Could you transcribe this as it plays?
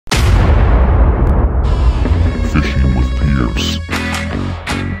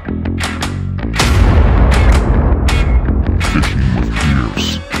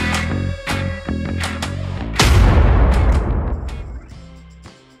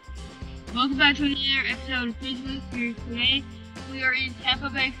Welcome back to another episode of Fish with Fears. Today we are in Tampa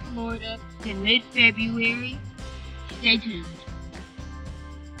Bay, Florida in mid-February. Stay tuned.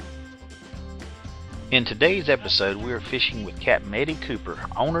 In today's episode, we are fishing with Captain Eddy Cooper,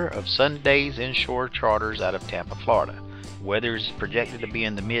 owner of Sundaze Inshore Charters out of Tampa, Florida. The weather is projected to be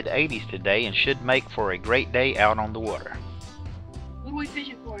in the mid-80s today and should make for a great day out on the water. What are we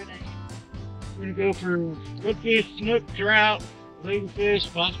fishing for today? We're going to go for redfish, snook, trout,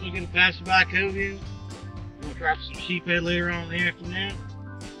 ladyfish, possibly get a passerby cobia. We're going to try some sheephead later on in the afternoon.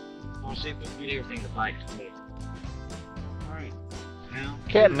 We'll see if we can get everything to bite today. Alright.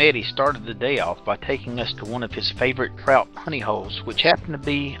 Captain Eddy started the day off by taking us to one of his favorite trout honey holes, which happened to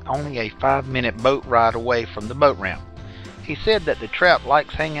be only a 5-minute boat ride away from the boat ramp. He said that the trout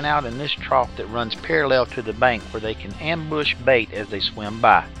likes hanging out in this trough that runs parallel to the bank where they can ambush bait as they swim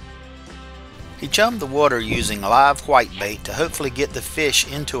by. He chummed the water using live whitebait to hopefully get the fish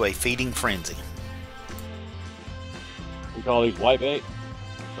into a feeding frenzy. We call these whitebait.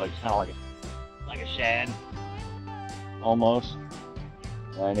 So it's kind of like a shad. Almost.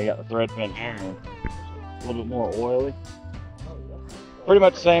 And you got the thread fin here. A little bit more oily. Pretty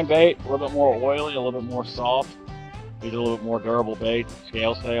much the same bait, a little bit more oily, a little bit more soft. These are a little bit more durable bait.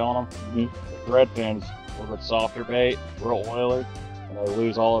 Scales stay on them. The thread fins, a little bit softer bait, real oily. And they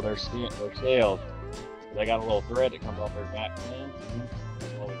lose all of their scales. They got a little thread that comes off their back fin.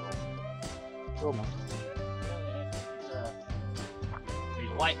 These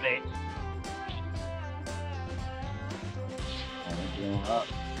white baits. And they're going up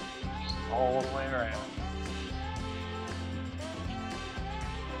all the way around.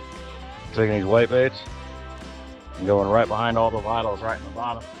 Taking these white baits and going right behind all the vitals, right in the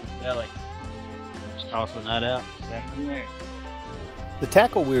bottom of the belly. Just tossing that out, setting them there. The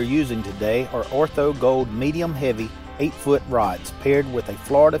tackle we are using today are Ortho Gold medium heavy 8-foot rods paired with a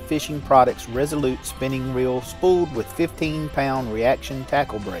Florida Fishing Products Resolute spinning reel spooled with 15-pound reaction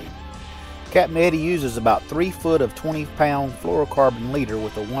tackle braid. Captain Eddy uses about 3 foot of 20-pound fluorocarbon leader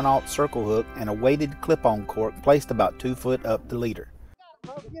with a 1/0 circle hook and a weighted clip-on cork placed about 2 foot up the leader.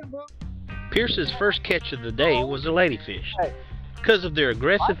 Pierce's first catch of the day was a ladyfish. Because of their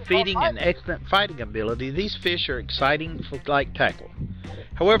aggressive feeding and excellent fighting ability, these fish are exciting for light tackle.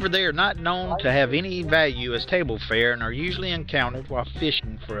 However, they are not known to have any value as table fare and are usually encountered while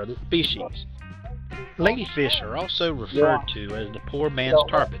fishing for other species. Ladyfish are also referred to as the poor man's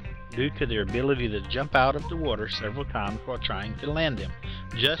tarpon, due to their ability to jump out of the water several times while trying to land them,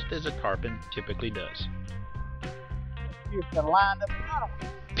 just as a tarpon typically does.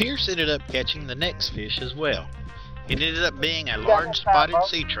 Pierce ended up catching the next fish as well. It ended up being a large spotted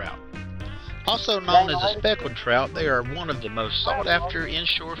sea trout. Also known as a speckled trout, they are one of the most sought after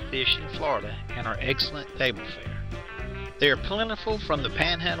inshore fish in Florida and are excellent table fare. They are plentiful from the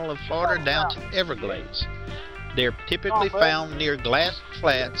panhandle of Florida down to Everglades. They are typically found near glass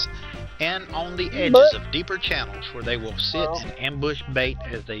flats and on the edges of deeper channels where they will sit and ambush bait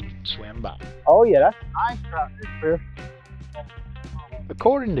as they swim by. Oh yeah, that's a nice trout, Pierce.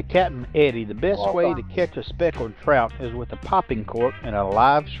 According to Captain Eddy, the best way to catch a speckled trout is with a popping cork and a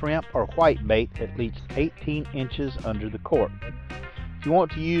live shrimp or whitebait at least 18 inches under the cork. If you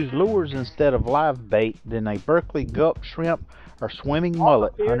want to use lures instead of live bait, then a Berkeley gulp shrimp or swimming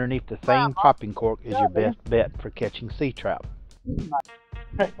mullet underneath the same popping cork is your best bet for catching sea trout.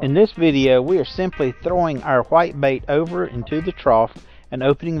 In this video, we are simply throwing our whitebait over into the trough and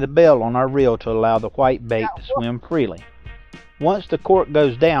opening the bell on our reel to allow the whitebait to swim freely. Once the cork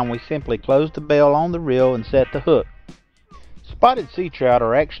goes down, we simply close the bell on the reel and set the hook. Spotted sea trout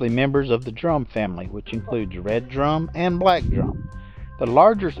are actually members of the drum family, which includes red drum and black drum. The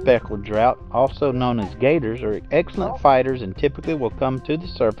larger speckled trout, also known as gators, are excellent fighters and typically will come to the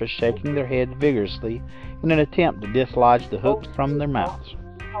surface shaking their heads vigorously in an attempt to dislodge the hooks from their mouths.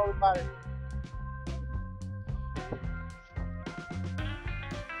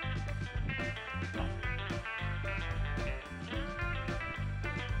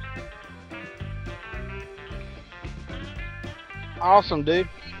 Awesome, dude.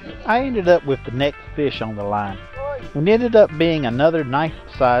 I ended up with the next fish on the line. It ended up being another nice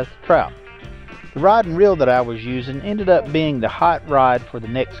sized trout. The rod and reel that I was using ended up being the hot rod for the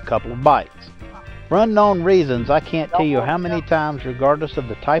next couple of bites. For unknown reasons, I can't tell you how many times, regardless of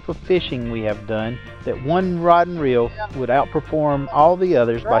the type of fishing we have done, that one rod and reel would outperform all the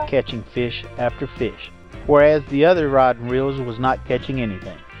others by catching fish after fish, whereas the other rod and reels was not catching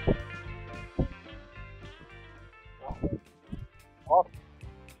anything.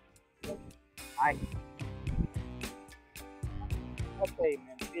 Okay,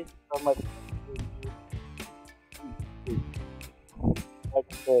 man, fish so much. Like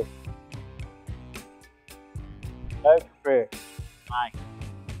I said, That's fair. Mike.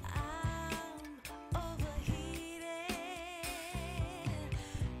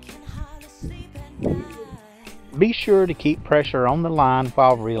 Be sure to keep pressure on the line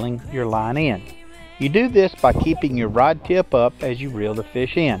while reeling your line in. You do this by keeping your rod tip up as you reel the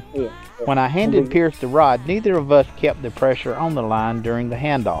fish in. When I handed Pierce the rod, neither of us kept the pressure on the line during the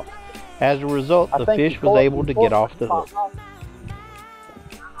handoff. As a result, the fish was able to get off the hook.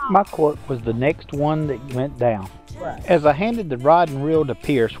 My cork was the next one that went down. As I handed the rod and reel to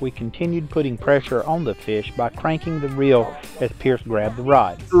Pierce, we continued putting pressure on the fish by cranking the reel as Pierce grabbed the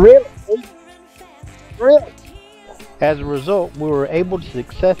rod. Really? As a result, we were able to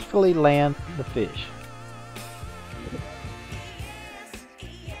successfully land the fish.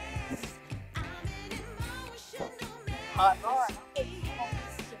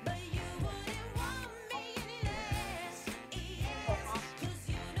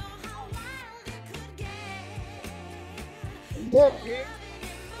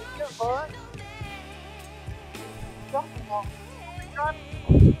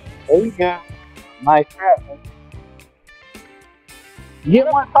 There you go. Nice trout. You get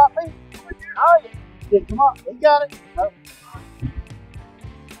one top me? Oh yeah. Come on, we got it. Oh.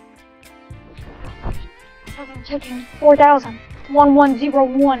 I'm checking 4,000.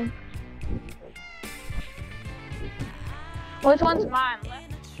 1101. Which one's mine?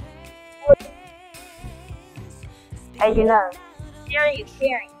 As you know, sharing is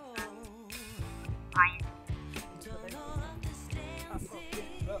caring.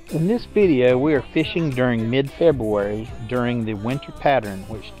 In this video, we are fishing during mid-February during the winter pattern,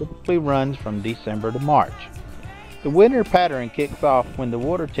 which typically runs from December to March. The winter pattern kicks off when the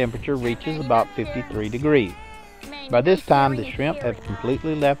water temperature reaches about 53 degrees. By this time, the shrimp have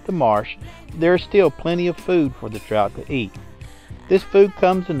completely left the marsh. There is still plenty of food for the trout to eat. This food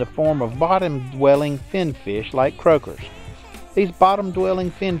comes in the form of bottom-dwelling finfish like croakers. These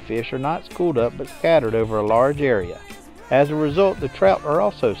bottom-dwelling finfish are not schooled up but scattered over a large area. As a result, the trout are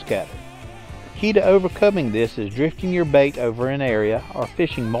also scattered. Key to overcoming this is drifting your bait over an area or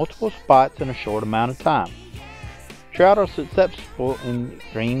fishing multiple spots in a short amount of time. Trout are susceptible in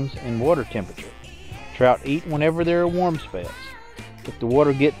extremes in water temperature. Trout eat whenever there are warm spells. If the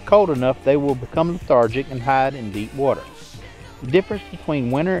water gets cold enough, they will become lethargic and hide in deep water. The difference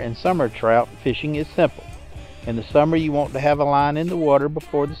between winter and summer trout fishing is simple. In the summer, you want to have a line in the water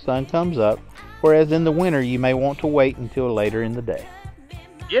before the sun comes up, whereas in the winter, you may want to wait until later in the day.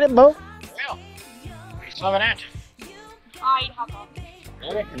 Get it, Bo. Well, he's swimming at you. Alright, hop on.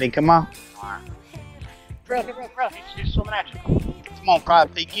 Ready? Then come on. Alright. Bro, he's just swimming at you. Come on,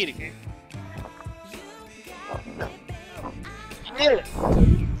 Private P, get it, dude. You did it.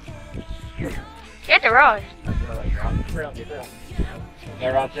 Get the rod.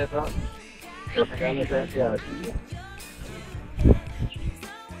 That right there, bro?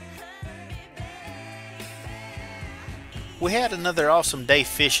 We had another awesome day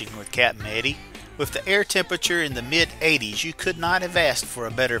fishing with Capt and Eddy. With the air temperature in the mid-80s, you could not have asked for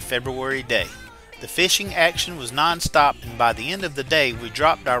a better February day. The fishing action was non-stop, and by the end of the day we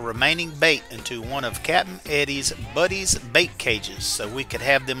dropped our remaining bait into one of Capt and Eddy's buddies' bait cages so we could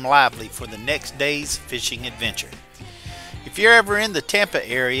have them lively for the next day's fishing adventure. If you're ever in the Tampa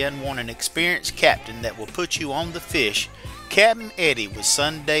area and want an experienced captain that will put you on the fish, Capt and Eddy with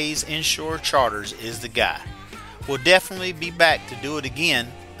Sundaze Inshore Charters is the guy. We'll definitely be back to do it again.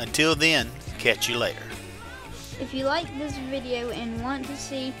 Until then, catch you later. If you like this video and want to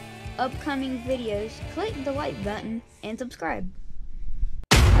see upcoming videos, click the like button and subscribe.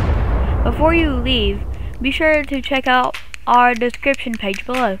 Before you leave, be sure to check out our description page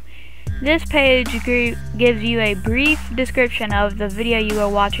below. This page gives you a brief description of the video you are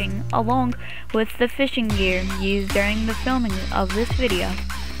watching, along with the fishing gear used during the filming of this video.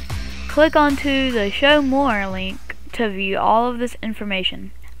 Click onto the Show More link to view all of this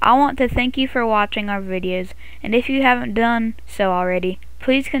information. I want to thank you for watching our videos, and if you haven't done so already,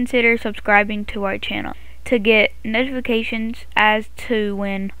 please consider subscribing to our channel to get notifications as to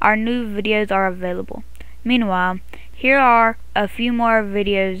when our new videos are available. Meanwhile, here are a few more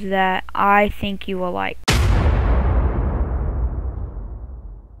videos that I think you will like.